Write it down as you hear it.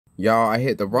Y'all, I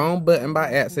hit the wrong button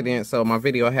by accident, so my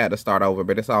video had to start over,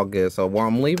 but it's all good. So what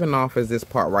I'm leaving off is this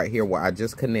part right here where I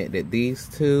just connected these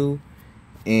two.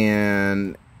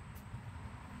 And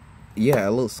yeah,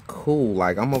 it looks cool.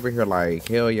 Like, I'm over here like,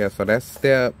 hell yeah. So that's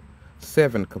step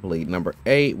 7 complete. Number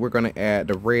 8, we're going to add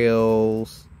the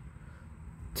rails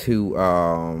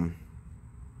to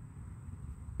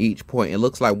each point. It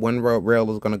looks like one rail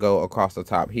is going to go across the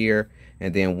top here,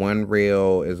 and then one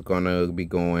rail is going to be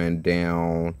going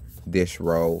down this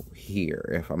row here,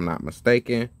 if I'm not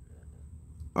mistaken.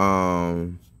 But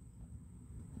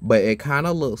it kind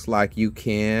of looks like you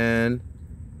can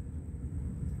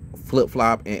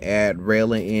flip-flop and add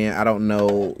railing in. I don't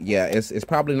know. Yeah, it's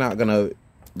probably not gonna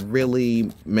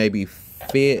really maybe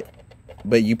fit,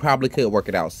 but you probably could work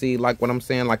it out. See, like what I'm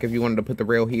saying? Like, if you wanted to put the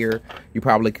rail here, you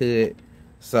probably could.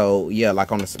 So yeah,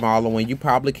 like on the smaller one, you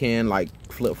probably can like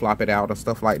flip-flop it out and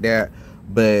stuff like that.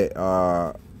 But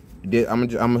I'm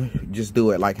gonna just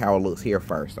do it like how it looks here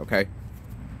first, okay?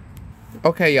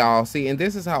 Okay, y'all, see, and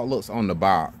this is how it looks on the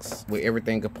box with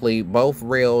everything complete. Both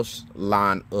rails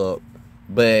line up,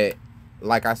 but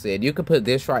like I said, you could put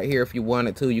this right here if you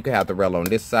wanted to. You could have the rail on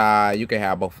this side. You could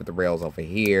have both of the rails over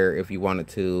here if you wanted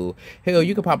to. Hell,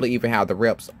 you could probably even have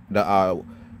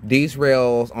these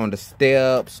rails on the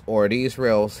steps, or these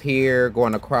rails here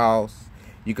going across.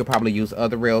 You could probably use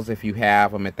other rails if you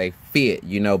have them, if they fit,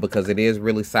 you know, because it is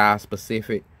really size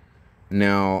specific.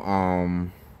 Now,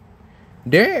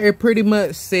 there it pretty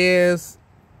much says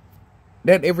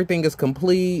that everything is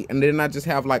complete, and then I just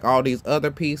have like all these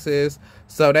other pieces.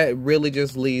 So that really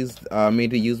just leaves me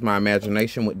to use my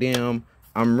imagination with them.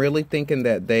 I'm really thinking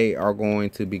that they are going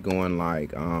to be going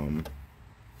like,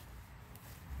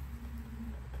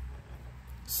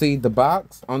 see the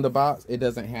box, on the box, it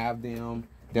doesn't have them.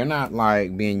 They're not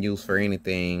like being used for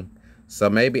anything. So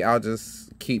maybe I'll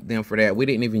just keep them for that. We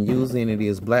didn't even use any of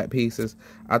these black pieces.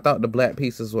 I thought the black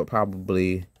pieces would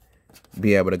probably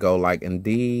be able to go like in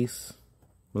these.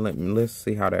 Let's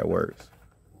see how that works.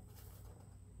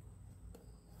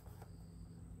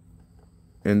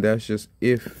 And that's just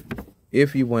if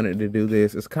you wanted to do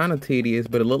this. It's kind of tedious,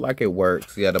 but it looked like it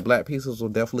works. Yeah, the black pieces will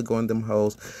definitely go in them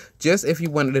holes. Just if you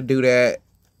wanted to do that,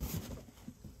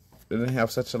 didn't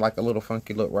have such a like a little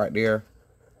funky look right there.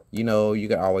 You know, you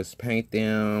could always paint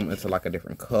them into like a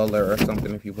different color or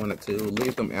something if you wanted to.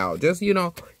 Leave them out. Just, you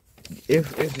know,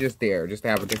 if it's just there, just to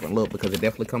have a different look, because it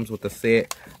definitely comes with the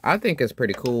set. I think it's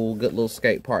pretty cool. Good little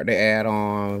skate part to add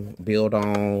on, build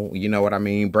on, you know what I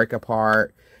mean? Break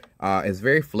apart. It's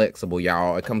very flexible,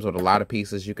 y'all. It comes with a lot of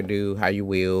pieces. You can do how you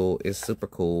will. It's super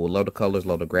cool. Load of colors,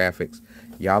 load of graphics.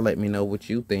 Y'all let me know what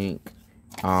you think.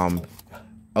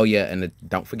 Oh yeah, and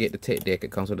don't forget the tech deck.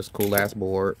 It comes with this cool ass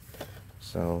board.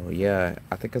 So yeah,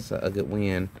 I think it's a good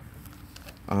win.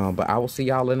 But I will see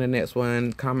y'all in the next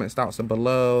one. Comments, thoughts are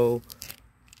below.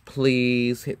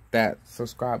 Please hit that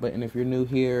subscribe button if you're new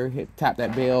here. Tap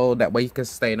that bell. That way you can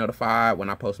stay notified when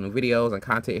I post new videos and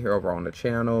content here over on the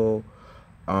channel.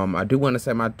 I do want to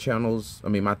say my channel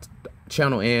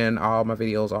and all my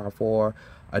videos are for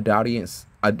adult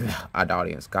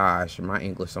audience. Gosh, my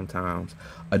English sometimes.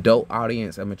 Adult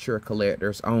audience and mature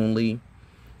collectors only.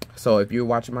 So if you're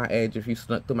watching my age, if you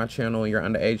snuck through my channel and you're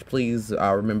underage, please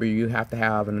remember you have to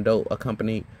have an adult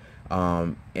accompanied.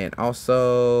 And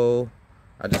also,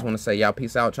 I just want to say, y'all,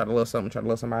 peace out. Try to love something, try to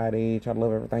love somebody, try to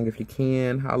love everything if you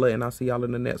can. Holla, and I'll see y'all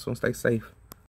in the next one. Stay safe.